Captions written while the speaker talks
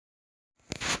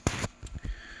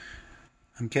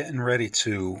I'm getting ready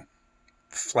to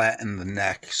flatten the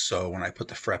neck so when I put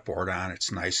the fretboard on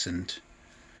it's nice and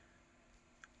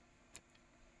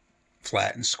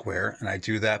flat and square, and I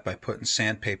do that by putting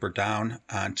sandpaper down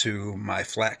onto my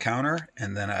flat counter,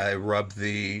 and then I rub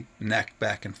the neck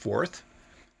back and forth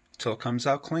until it comes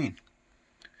out clean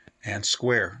and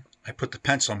square. I put the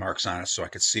pencil marks on it so I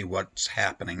could see what's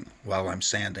happening while I'm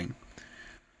sanding.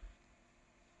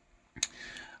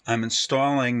 I'm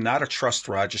installing not a truss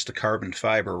rod, just a carbon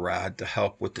fiber rod to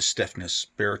help with the stiffness.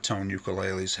 Baritone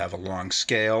ukuleles have a long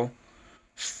scale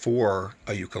for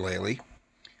a ukulele,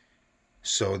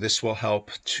 so this will help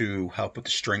with the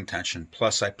string tension.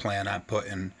 Plus I plan on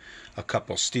putting a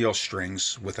couple steel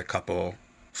strings with a couple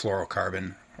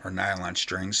fluorocarbon or nylon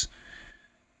strings,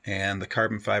 and the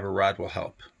carbon fiber rod will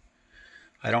help.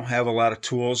 I don't have a lot of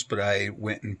tools, but I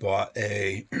went and bought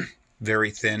a very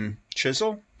thin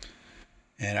chisel,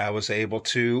 and I was able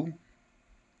to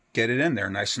get it in there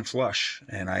nice and flush,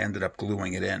 and I ended up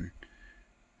gluing it in.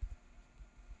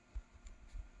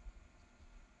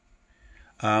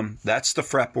 That's the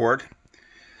fretboard.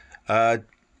 I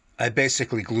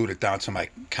basically glued it down to my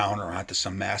counter onto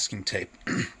some masking tape.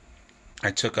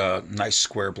 I took a nice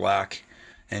square block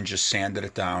and just sanded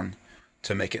it down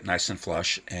to make it nice and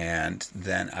flush, and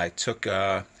then I took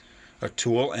a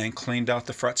tool and cleaned out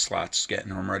the fret slots, getting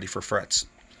them ready for frets.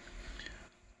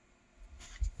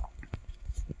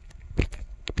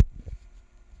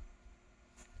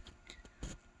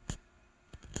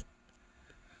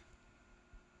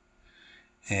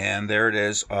 And there it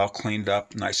is, all cleaned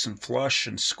up, nice and flush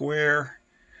and square.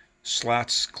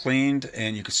 Slots cleaned,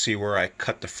 and you can see where I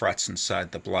cut the frets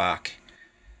inside the block.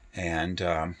 And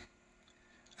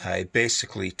I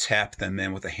basically tap them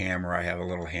in with a hammer. I have a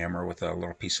little hammer with a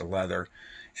little piece of leather.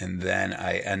 And then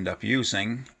I end up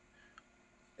using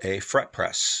a fret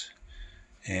press.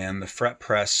 And the fret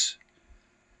press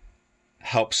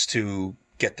helps to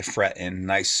get the fret in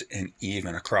nice and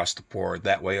even across the board.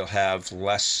 That way you'll have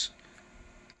less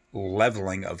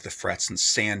leveling of the frets and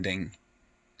sanding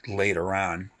later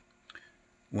on.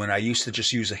 When I used to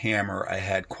just use a hammer, I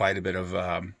had quite a bit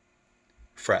of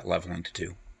fret leveling to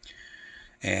do.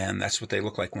 And that's what they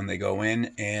look like when they go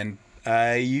in. And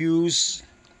I use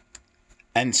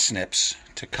end snips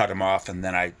to cut them off, and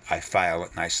then I file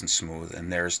it nice and smooth.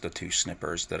 And there's the two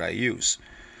snippers that I use.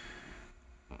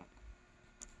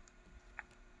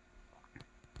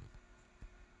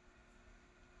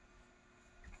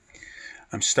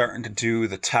 I'm starting to do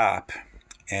the top,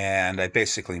 and I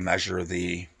basically measure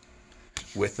the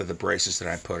width of the braces that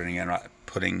I'm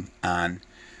putting on.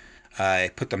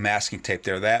 I put the masking tape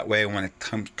there. That way when it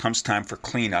comes time for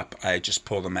cleanup, I just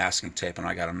pull the masking tape and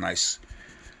I got a nice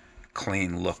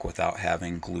clean look without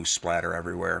having glue splatter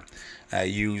everywhere. I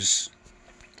use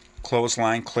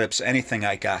clothesline clips, anything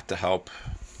I got to help,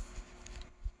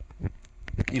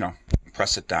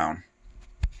 press it down.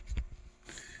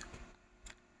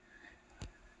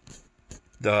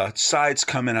 The sides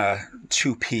come in a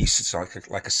two-piece. It's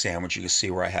like a sandwich. You can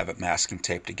see where I have it masking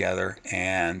taped together.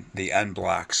 And the end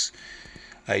blocks,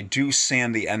 I do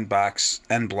sand the end blocks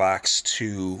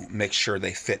to make sure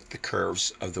they fit the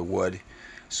curves of the wood,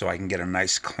 so I can get a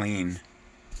nice clean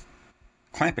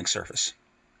clamping surface.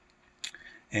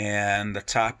 And the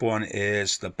top one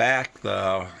is the back.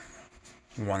 The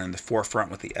one in the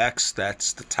forefront with the X,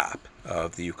 that's the top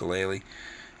of the ukulele.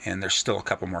 And there's still a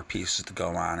couple more pieces to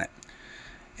go on it.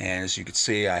 And as you can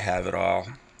see, I have it all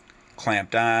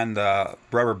clamped on. The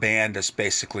rubber band is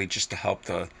basically just to help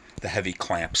the heavy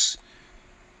clamps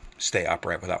stay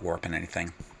upright without warping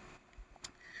anything.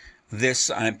 This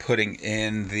I'm putting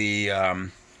in the,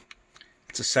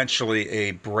 it's essentially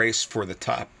a brace for the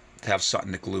top to have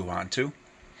something to glue onto.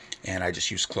 And I just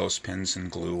use clothespins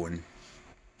and glue,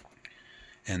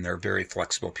 and they're very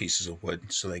flexible pieces of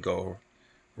wood, so they go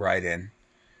right in.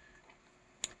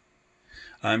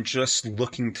 I'm just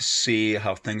looking to see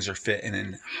how things are fitting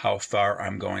and how far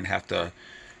I'm going to have to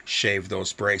shave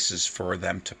those braces for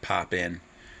them to pop in.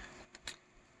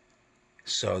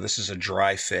 So this is a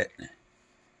dry fit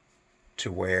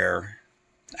to where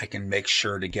I can make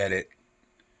sure to get it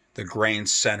the grain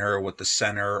center with the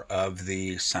center of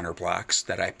the center blocks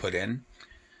that I put in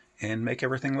and make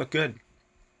everything look good.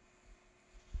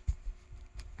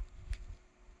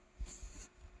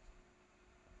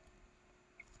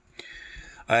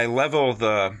 I level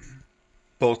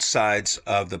both sides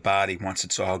of the body once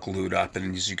it's all glued up,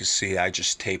 and as you can see, I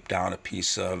just tape down a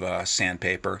piece of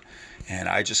sandpaper, and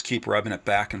I just keep rubbing it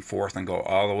back and forth and go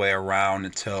all the way around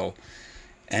until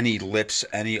any lips,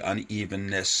 any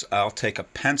unevenness, I'll take a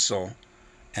pencil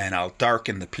and I'll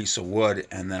darken the piece of wood,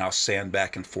 and then I'll sand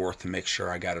back and forth to make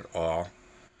sure I got it all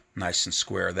nice and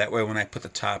square. That way when I put the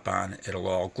top on, it'll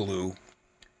all glue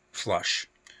flush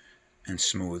and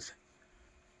smooth.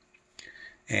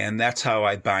 And that's how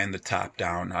I bind the top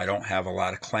down. I don't have a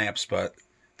lot of clamps, but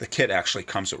the kit actually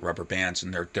comes with rubber bands,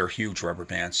 and they're huge rubber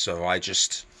bands, so I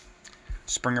just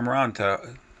spring them around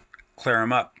to clear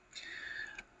them up.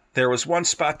 There was one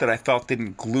spot that I felt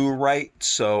didn't glue right,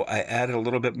 so I added a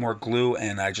little bit more glue,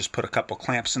 and I just put a couple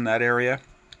clamps in that area.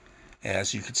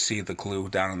 As you can see, the glue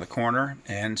down in the corner,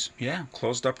 and yeah,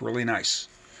 closed up really nice.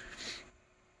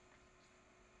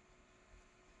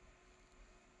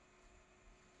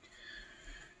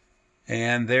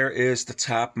 And there is the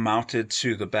top mounted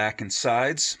to the back and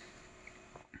sides.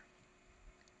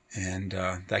 And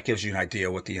that gives you an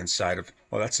idea what the inside of,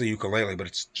 well, that's the ukulele, but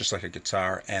it's just like a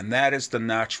guitar. And that is the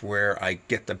notch where I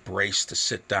get the brace to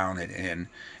sit down and in.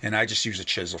 And I just use a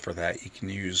chisel for that. You can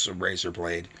use a razor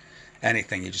blade,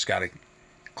 anything. You just got to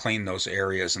clean those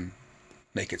areas and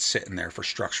make it sit in there for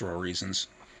structural reasons.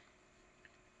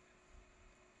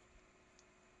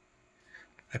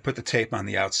 I put the tape on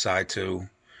the outside too.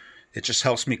 It just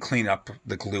helps me clean up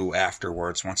the glue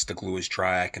afterwards. Once the glue is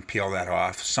dry, I can peel that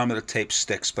off. Some of the tape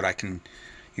sticks, but I can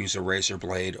use a razor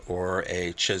blade or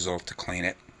a chisel to clean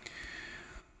it.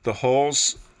 The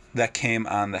holes that came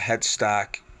on the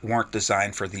headstock weren't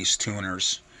designed for these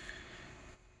tuners,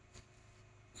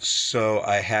 so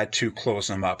I had to close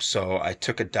them up. So I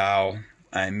took a dowel,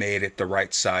 I made it the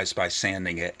right size by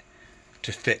sanding it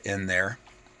to fit in there,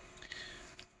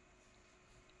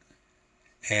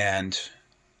 and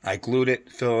I glued it,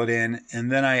 fill it in,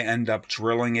 and then I end up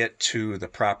drilling it to the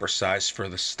proper size for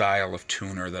the style of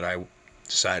tuner that I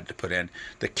decided to put in.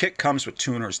 The kit comes with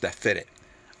tuners that fit it.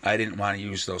 I didn't want to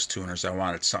use those tuners. I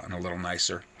wanted something a little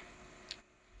nicer.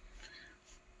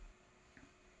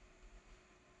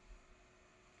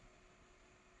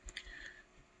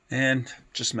 And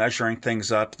just measuring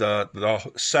things up.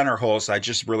 The center holes I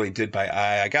just really did by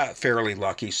eye. I got fairly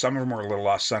lucky. Some of them were a little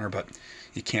off center, but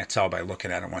you can't tell by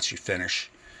looking at it once you finish.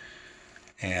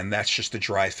 And that's just a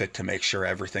dry fit to make sure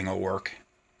everything will work.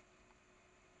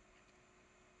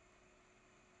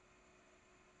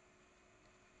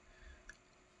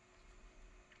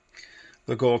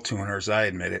 The gold tuners, I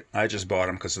admit it, I just bought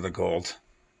them because of the gold.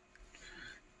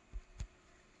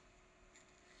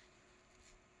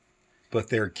 But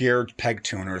they're geared peg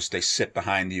tuners. They sit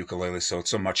behind the ukulele, so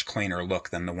it's a much cleaner look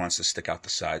than the ones that stick out the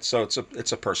side. So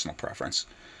it's a personal preference.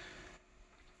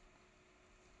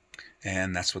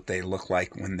 And that's what they look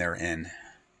like when they're in.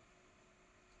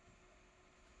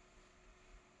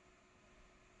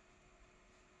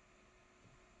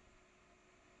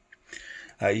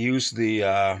 I used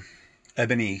the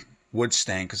ebony wood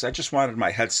stain because I just wanted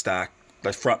my headstock,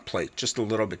 the front plate, just a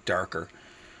little bit darker.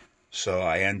 So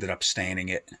I ended up staining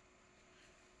it.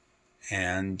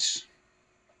 And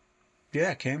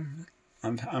yeah, it came.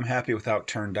 I'm happy with how it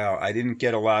turned out. I didn't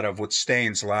get a lot of, with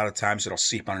stains, a lot of times it'll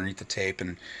seep underneath the tape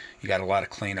and you got a lot of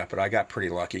cleanup, but I got pretty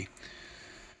lucky.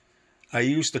 I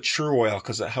used the True Oil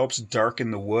because it helps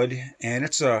darken the wood, and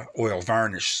it's a oil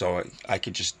varnish, so I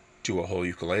could just do a whole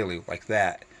ukulele like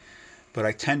that. But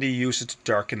I tend to use it to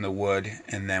darken the wood,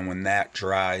 and then when that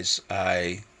dries,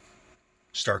 I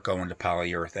start going to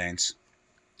polyurethanes,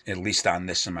 at least on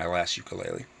this and my last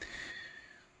ukulele.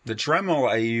 The Dremel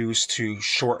I use to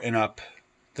shorten up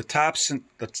the tops, and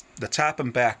the top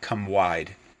and back come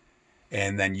wide,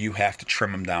 and then you have to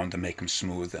trim them down to make them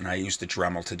smooth, and I use the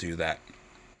Dremel to do that.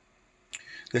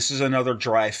 This is another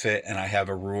dry fit, and I have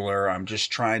a ruler. I'm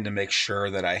just trying to make sure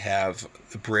that I have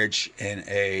the bridge in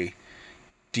a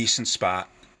decent spot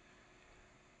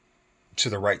to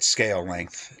the right scale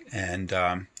length, and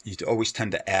you always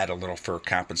tend to add a little for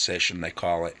compensation, they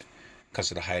call it, because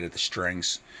of the height of the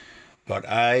strings. But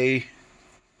I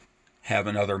have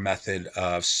another method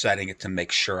of setting it to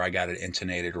make sure I got it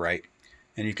intonated right.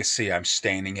 And you can see I'm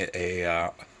staining it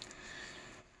a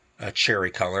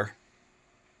cherry color.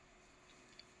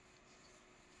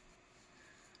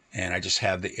 And I just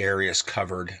have the areas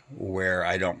covered where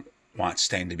I don't want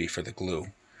stain to be for the glue.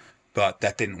 But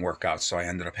that didn't work out, so I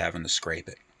ended up having to scrape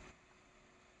it.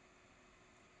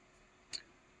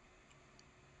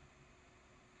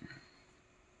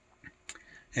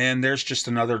 And there's just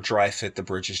another dry fit. The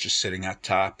bridge is just sitting at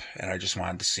top, and I just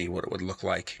wanted to see what it would look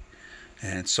like.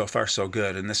 And so far so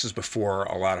good, and this is before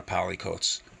a lot of poly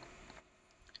coats.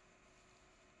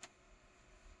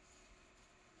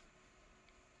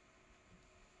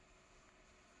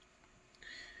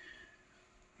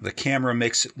 The camera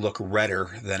makes it look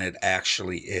redder than it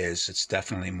actually is. It's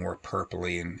definitely more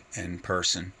purpley in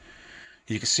person.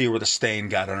 You can see where the stain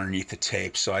got underneath the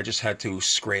tape, so I just had to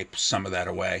scrape some of that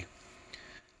away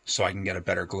so I can get a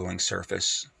better gluing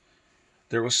surface.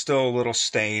 There was still a little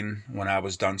stain when I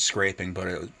was done scraping, but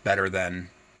it was better than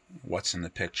what's in the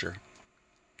picture.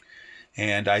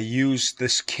 And I used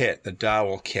this kit, the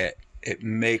dowel kit. It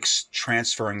makes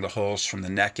transferring the holes from the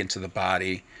neck into the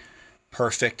body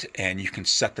perfect, and you can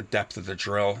set the depth of the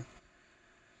drill.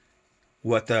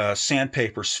 What the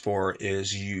sandpaper's for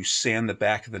is you sand the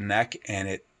back of the neck and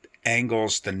it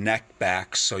angles the neck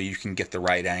back so you can get the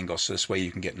right angle. So this way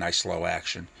you can get nice low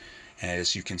action. And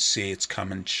as you can see, it's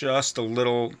coming just a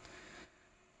little,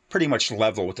 pretty much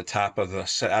level with the top of the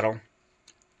saddle.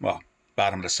 Well,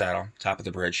 bottom of the saddle, top of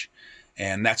the bridge.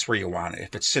 And that's where you want it.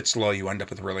 If it sits low, you end up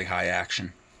with really high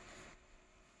action.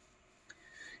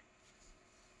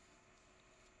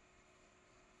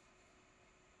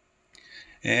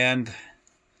 And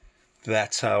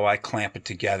that's how I clamp it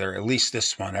together. At least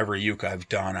this one. Every uke I've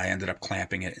done, I ended up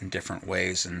clamping it in different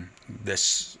ways, and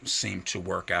this seemed to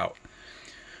work out.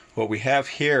 What we have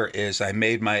here is I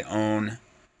made my own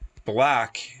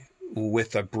block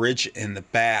with a bridge in the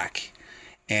back,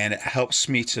 and it helps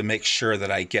me to make sure that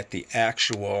I get the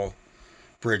actual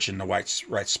bridge in the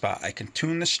right spot. I can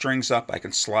tune the strings up, I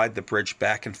can slide the bridge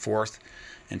back and forth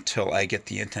until I get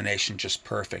the intonation just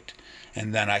perfect,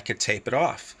 and then I could tape it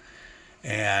off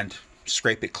and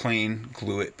scrape it clean,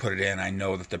 glue it, put it in. I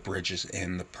know that the bridge is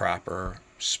in the proper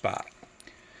spot.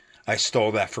 I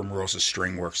stole that from Rose's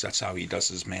String Works. That's how he does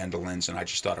his mandolins, and I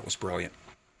just thought it was brilliant.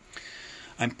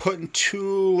 I'm putting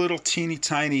two little teeny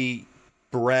tiny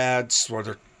brads,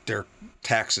 well, they're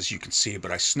tacks as you can see,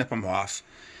 but I snip them off.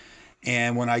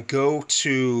 And when I go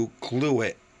to glue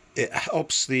it, it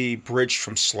helps the bridge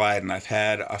from sliding. I've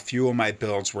had a few of my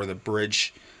builds where the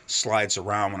bridge slides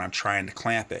around when I'm trying to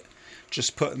clamp it.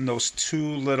 Just putting those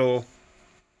two little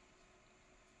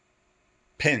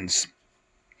pins,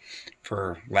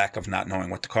 for lack of not knowing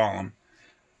what to call them,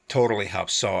 totally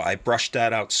helps. So I brushed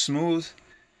that out smooth,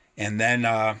 and then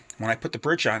when I put the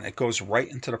bridge on, it goes right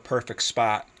into the perfect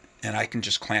spot, and I can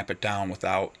just clamp it down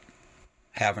without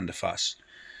having to fuss.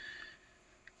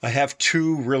 I have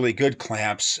two really good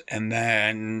clamps and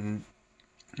then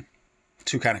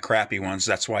two kind of crappy ones.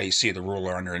 That's why you see the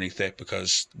ruler underneath it,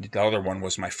 because the other one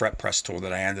was my fret press tool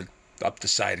that I ended up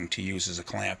deciding to use as a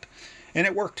clamp, and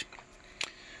it worked.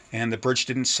 And the bridge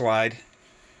didn't slide.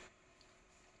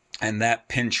 And that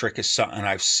pin trick is something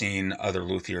I've seen other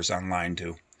luthiers online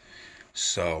do.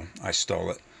 So I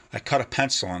stole it. I cut a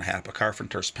pencil in half, a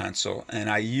carpenter's pencil, and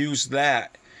I used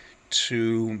that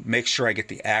to make sure I get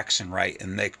the accent right.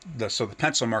 And so the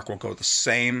pencil mark will go the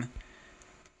same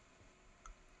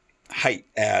height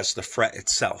as the fret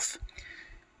itself.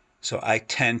 So I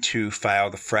tend to file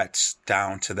the frets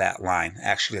down to that line,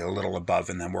 actually a little above,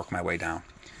 and then work my way down.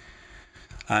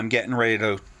 I'm getting ready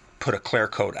to put a clear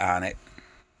coat on it,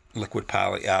 liquid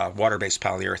water-based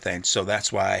polyurethane, so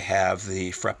that's why I have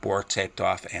the fretboard taped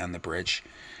off and the bridge.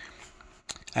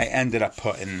 I ended up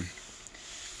putting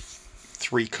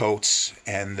 3 coats,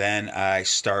 and then I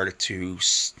started to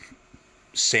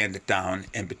sand it down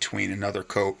in between another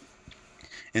coat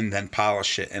and then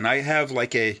polish it. And I have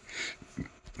like a,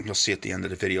 you'll see at the end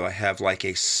of the video, I have like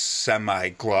a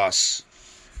semi-gloss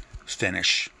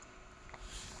finish.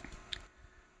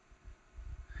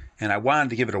 And I wanted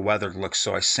to give it a weathered look,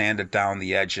 so I sanded down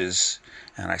the edges,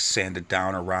 and I sanded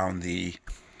down around the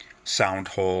sound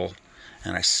hole,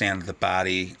 and I sanded the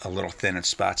body a little thin in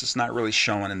spots. It's not really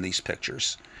showing in these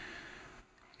pictures.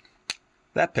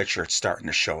 That picture, it's starting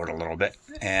to show it a little bit.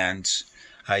 And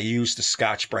I used the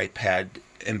Scotch-Brite pad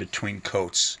in between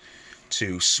coats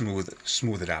to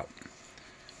smooth it out.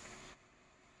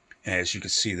 And as you can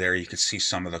see there, you can see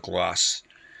some of the gloss.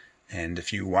 And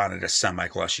if you wanted a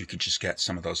semi-gloss, you could just get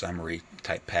some of those emery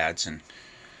type pads and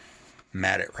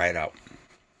mat it right out.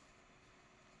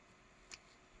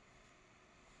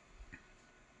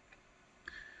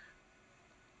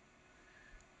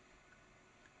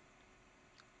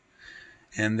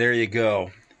 And there you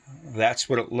go. That's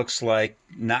what it looks like,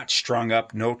 not strung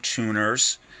up, no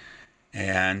tuners.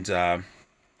 And the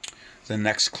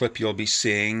next clip you'll be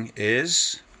seeing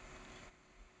is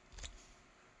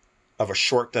of a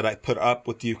short that I put up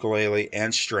with the ukulele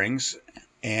and strings,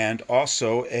 and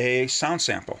also a sound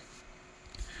sample.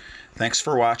 Thanks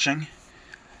for watching.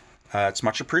 It's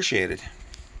much appreciated.